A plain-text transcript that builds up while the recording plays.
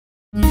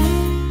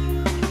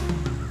Alrighty,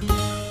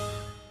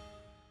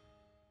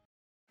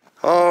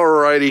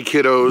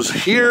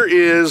 kiddos, here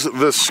is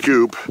the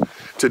scoop.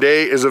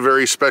 Today is a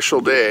very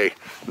special day.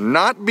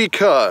 Not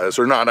because,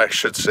 or not I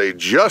should say,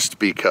 just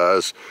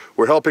because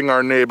we're helping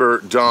our neighbor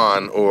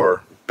Don,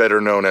 or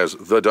better known as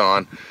the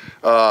Don,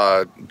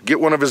 get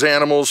one of his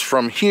animals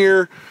from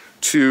here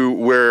to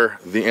where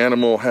the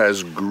animal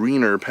has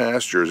greener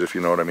pastures, if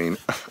you know what I mean.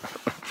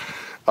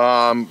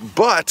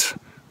 But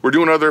we're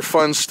doing other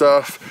fun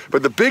stuff.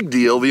 But the big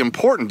deal, the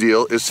important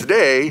deal, is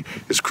today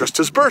is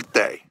Christa's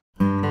birthday.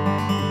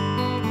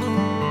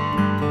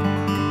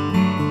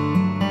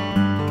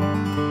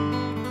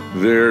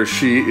 There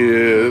she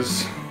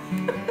is.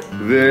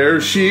 There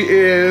she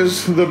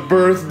is, the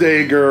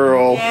birthday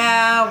girl.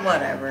 Yeah,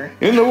 whatever.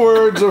 In the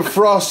words of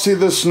Frosty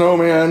the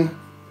Snowman,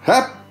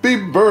 happy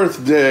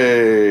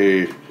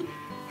birthday.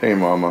 Hey,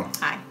 Mama.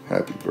 Hi.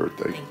 Happy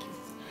birthday. Thank you.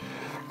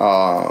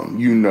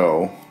 You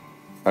know,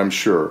 I'm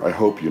sure, I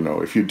hope you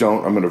know. If you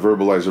don't, I'm going to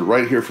verbalize it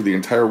right here for the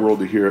entire world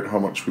to hear it, how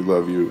much we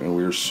love you, and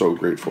we are so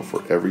grateful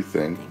for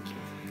everything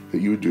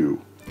that you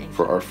do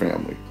for our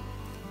family.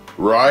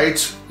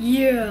 Right?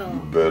 Yeah. You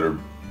better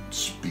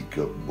speak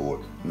up, boy.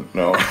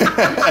 No.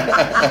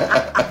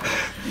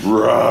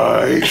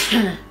 Right.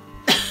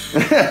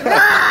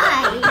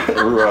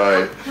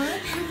 Right.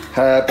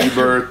 Happy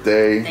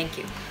birthday. Thank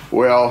you.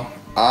 Well,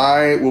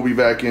 I will be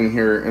back in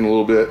here in a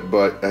little bit,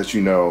 but as you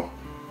know,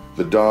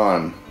 the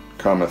Don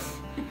cometh,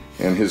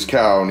 and his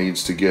cow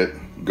needs to get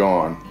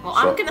gone. Well,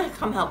 so, I'm gonna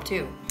come help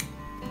too.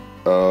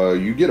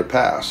 You get a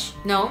pass.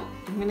 No,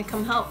 I'm gonna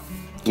come help.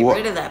 Get What?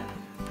 rid of that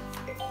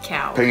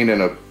cow. Pain in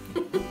the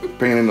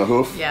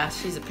hoof. Yeah,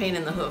 she's a pain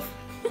in the hoof.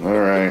 All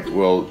right.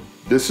 Well,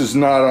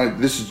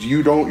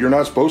 you're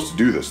not supposed to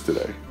do this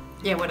today.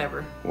 Yeah,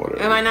 whatever.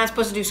 Whatever. Am I not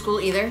supposed to do school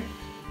either?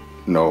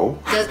 No.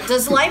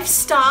 Does life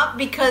stop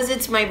because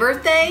it's my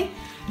birthday?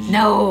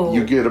 No.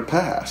 You get a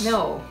pass.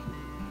 No.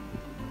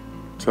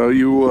 Tell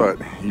you what,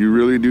 you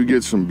really do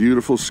get some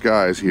beautiful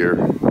skies here.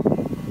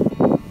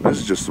 This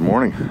is just the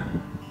morning.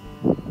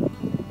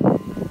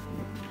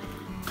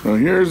 Now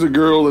here's a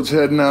girl that's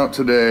heading out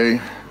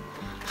today.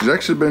 She's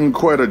actually been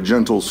quite a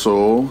gentle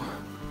soul.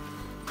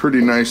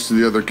 Pretty nice to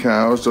the other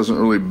cows, doesn't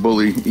really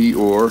bully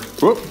Eeyore.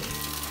 Whoop!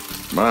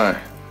 My,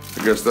 I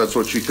guess that's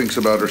what she thinks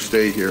about her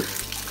stay here.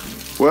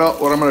 Well,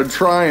 what I'm gonna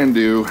try and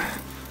do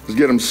is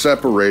get them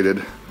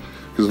separated.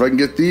 Because if I can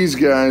get these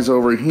guys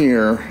over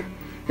here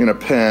in a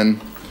pen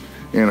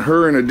and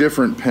her in a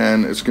different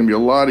pen, it's gonna be a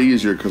lot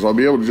easier because I'll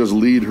be able to just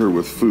lead her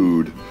with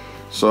food.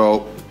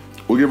 So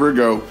we'll give her a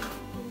go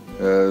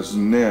as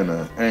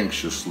Nana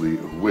anxiously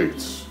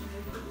awaits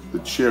the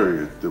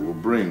chariot that will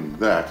bring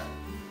that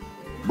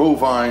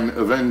bovine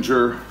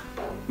avenger,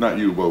 not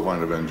you,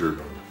 bovine avenger,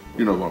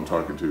 you know who I'm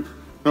talking to.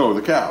 No,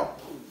 the cow.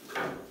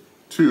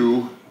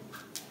 To,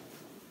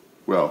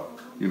 well,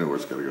 you know where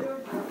it's gotta go.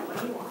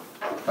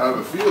 I have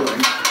a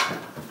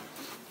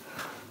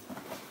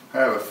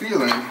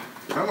feeling,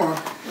 come on.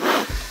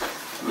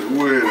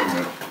 Wait a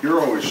minute,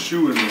 you're always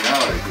shooing me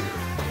out of here.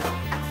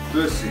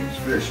 This seems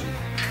fishy.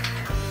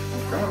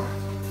 Come on.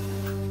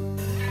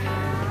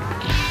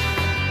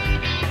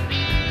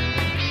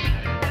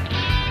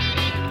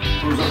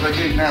 Who's up that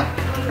gate now?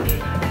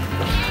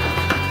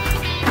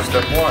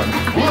 Step one.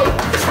 Whoa.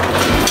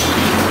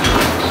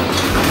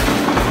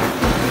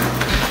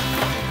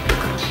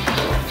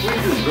 What are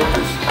you doing,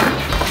 Dorcas?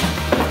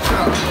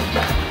 Stop.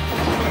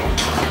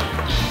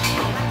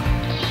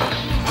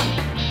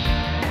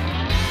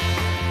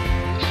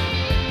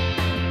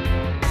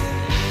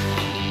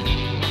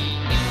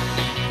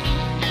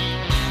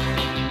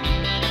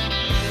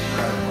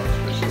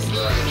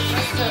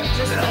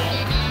 Just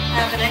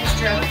have an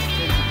extra.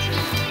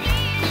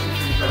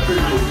 I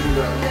figured we'll do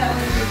that.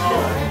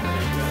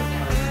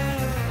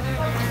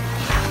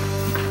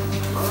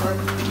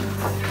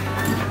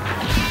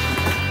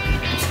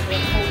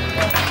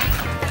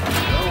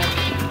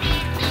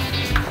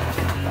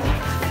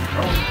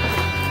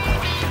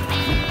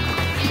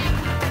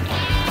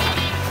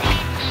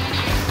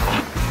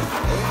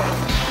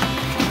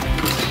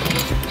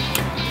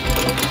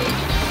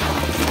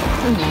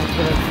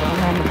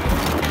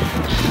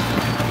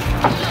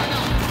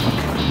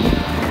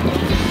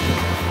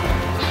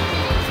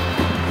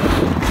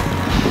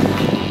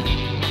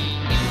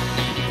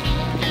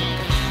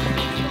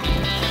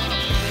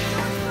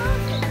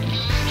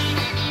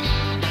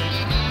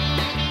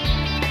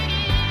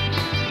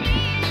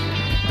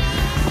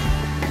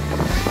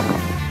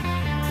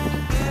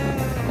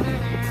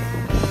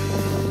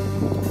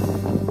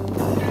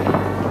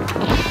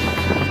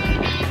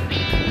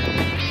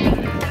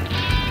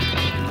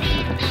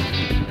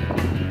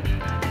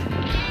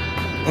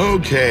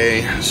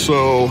 Okay,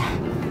 so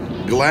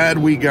glad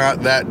we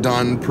got that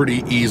done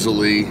pretty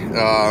easily,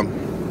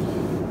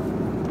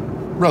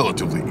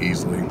 relatively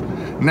easily.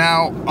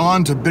 Now,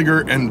 on to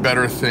bigger and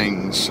better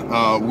things.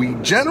 We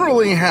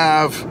generally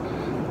have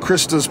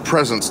Christa's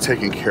presents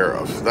taken care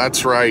of.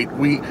 That's right.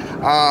 We,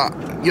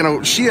 you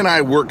know, she and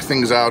I work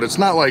things out. It's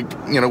not like,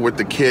 you know, with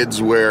the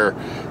kids where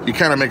you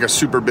kind of make a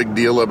super big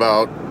deal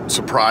about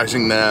about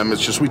surprising them.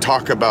 It's just we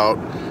talk about,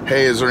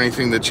 hey, is there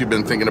anything that you've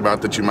been thinking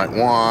about that you might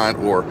want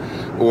or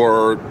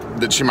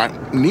that you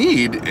might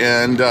need?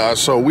 And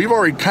so we've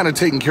already kind of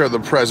taken care of the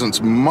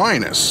presents,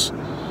 minus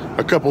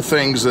a couple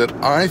things that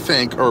I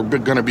think are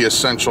going to be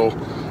essential.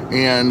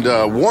 And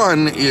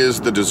one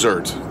is the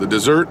dessert. The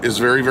dessert is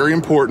very, very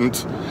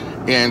important.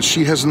 And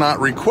she has not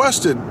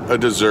requested a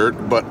dessert,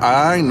 but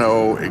I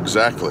know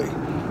exactly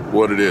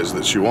what it is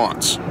that she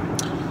wants.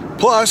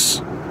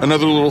 Plus,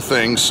 another little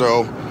thing.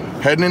 So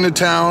heading into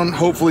town,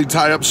 hopefully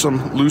tie up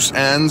some loose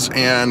ends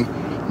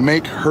and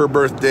make her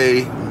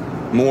birthday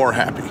more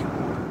happy.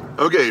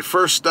 Okay,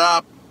 first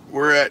stop,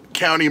 we're at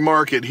County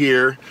Market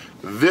here.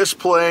 This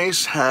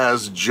place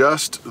has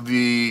just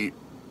the,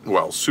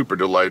 well, super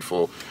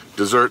delightful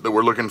dessert that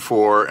we're looking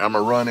for. I'm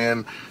gonna run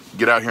in,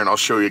 get out here, and I'll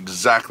show you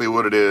exactly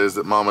what it is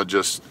that Mama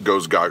just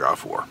goes gaga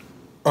for.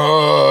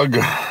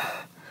 Ugh,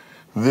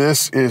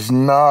 this is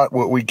not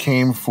what we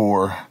came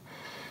for.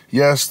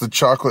 Yes, the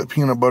chocolate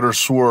peanut butter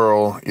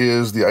swirl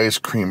is the ice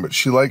cream, but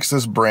she likes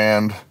this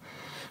brand.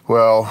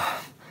 Well,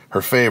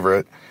 her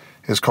favorite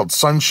is called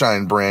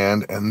Sunshine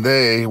brand, and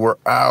they were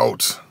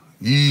out.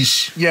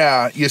 Yeesh.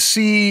 Yeah, you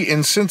see,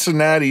 in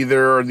Cincinnati,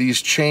 there are these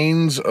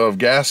chains of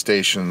gas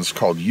stations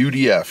called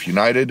UDF,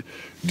 United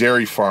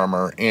Dairy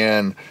Farmer,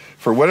 and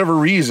for whatever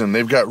reason,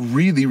 they've got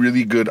really,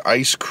 really good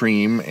ice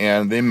cream,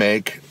 and they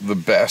make the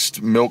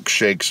best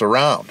milkshakes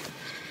around.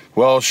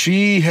 Well,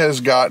 she has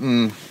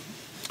gotten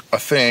a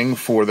thing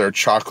for their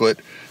chocolate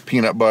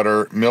peanut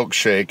butter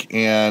milkshake,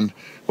 and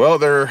well,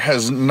 there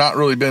has not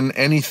really been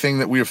anything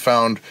that we have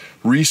found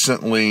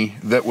recently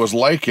that was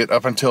like it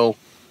up until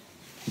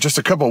just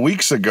a couple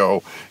weeks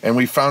ago, and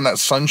we found that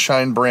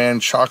Sunshine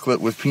brand chocolate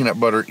with peanut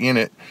butter in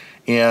it,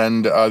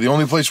 and the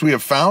only place we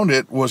have found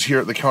it was here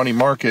at the county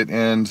market,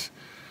 and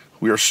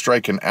we are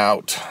striking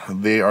out.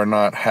 They are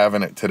not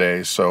having it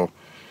today, so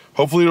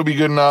hopefully it'll be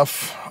good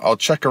enough. I'll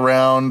check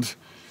around.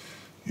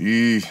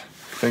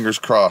 Fingers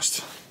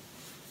crossed.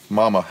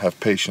 Mama, have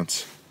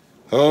patience.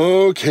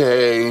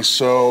 Okay,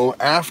 so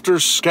after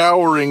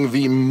scouring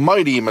the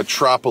mighty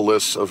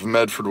metropolis of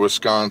Medford,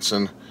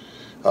 Wisconsin,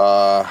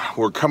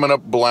 we're coming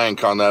up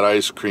blank on that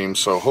ice cream,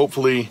 so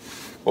hopefully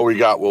what we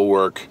got will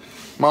work.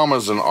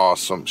 Mama's an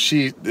awesome.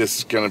 This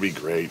is gonna be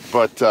great,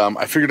 but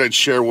I figured I'd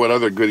share what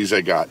other goodies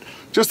I got.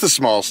 Just the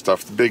small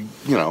stuff, the big,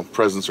 you know,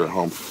 presents are at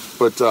home.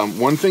 But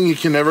one thing you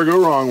can never go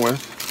wrong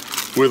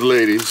with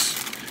ladies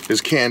is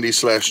candy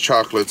 /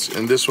 chocolates,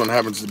 and this one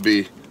happens to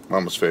be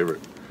Mama's favorite.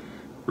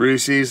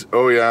 Reese's,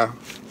 oh yeah,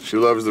 she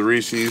loves the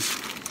Reese's.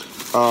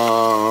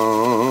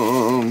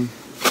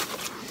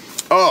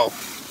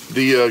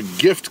 The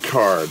gift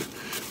card.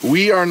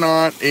 We are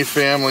not a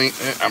family,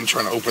 I'm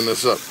trying to open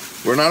this up.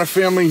 We're not a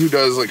family who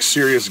does like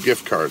serious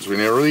gift cards. We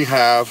never really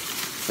have.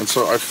 And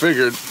so I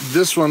figured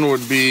this one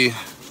would be,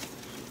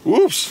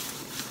 whoops,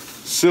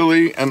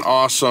 silly and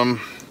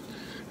awesome.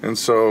 And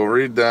so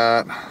read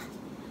that.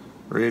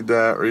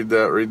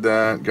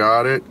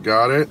 Got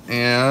it.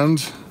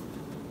 And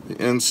the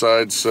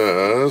inside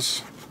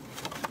says,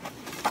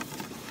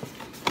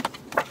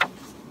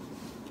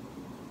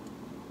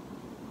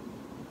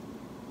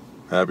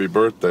 happy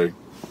birthday.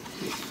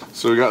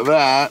 So we got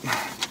that.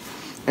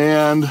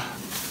 And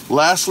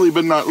lastly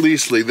but not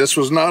leastly, this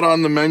was not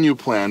on the menu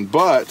plan,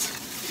 but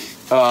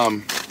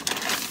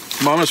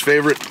Mama's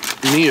favorite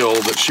meal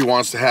that she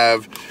wants to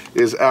have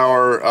is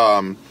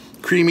our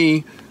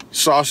creamy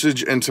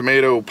sausage and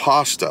tomato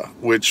pasta,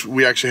 which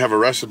we actually have a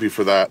recipe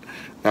for that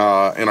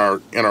in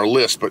our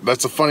list. But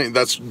that's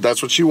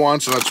what she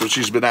wants, and that's what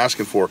she's been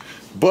asking for.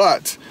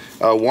 But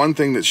one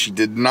thing that she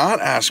did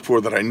not ask for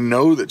that I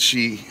know that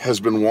she has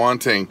been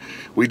wanting,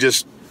 we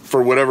just,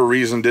 for whatever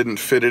reason, didn't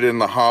fit it in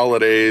the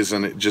holidays,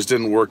 and it just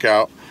didn't work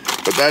out.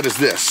 But that is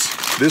this.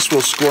 This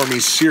will score me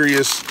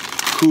serious,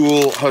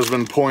 cool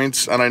husband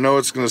points, and I know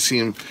it's gonna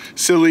seem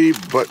silly,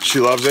 but she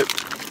loves it.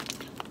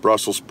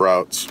 Brussels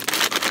sprouts.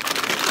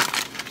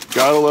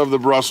 Gotta love the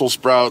Brussels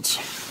sprouts.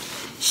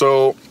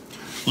 So,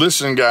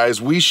 listen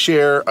guys, we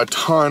share a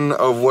ton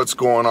of what's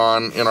going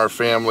on in our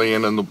family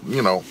and in the,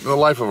 in the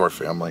life of our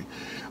family.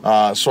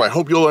 So I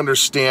hope you'll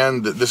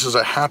understand that this is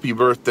a happy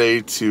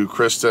birthday to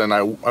Christa, and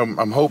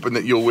I'm hoping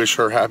that you'll wish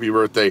her happy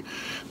birthday.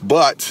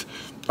 But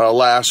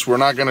alas, we're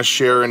not gonna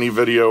share any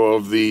video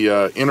of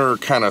the inner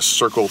kind of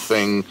circle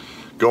thing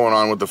going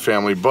on with the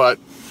family, but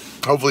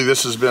hopefully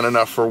this has been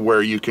enough for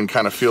where you can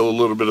kind of feel a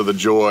little bit of the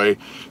joy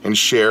and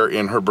share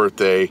in her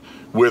birthday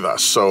with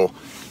us. So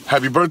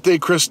happy birthday,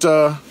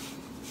 Christa.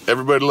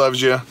 Everybody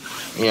loves you.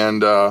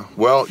 And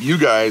well, you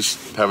guys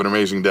have an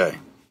amazing day.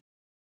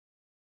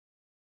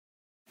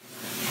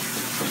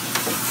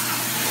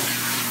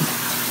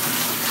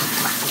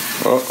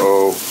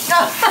 Uh-oh.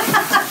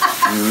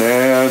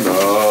 Nana.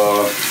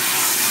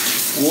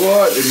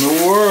 What in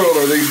the world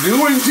are they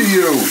doing to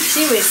you?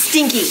 She was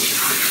stinky.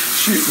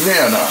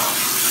 Nana.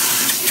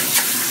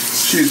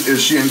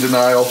 Is she in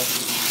denial?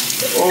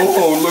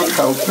 Oh, look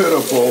how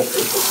pitiful.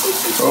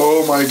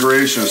 Oh my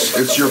gracious.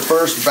 It's your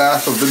first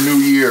bath of the new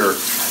year.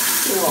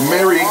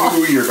 Merry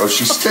New Year. Oh,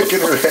 she's sticking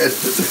her head.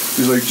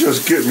 She's like,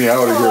 just get me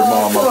out of here,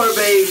 Mama. Poor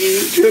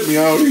baby. Get me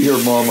out of here,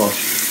 Mama.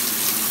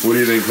 What do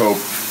you think, Hope?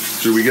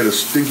 Should we get a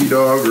stinky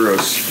dog or a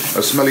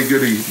smelly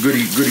goody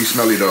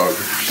smelly dog?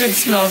 Good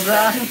smells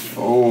dog.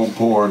 Oh,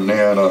 poor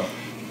Nana.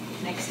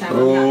 Next time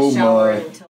I'm not showering until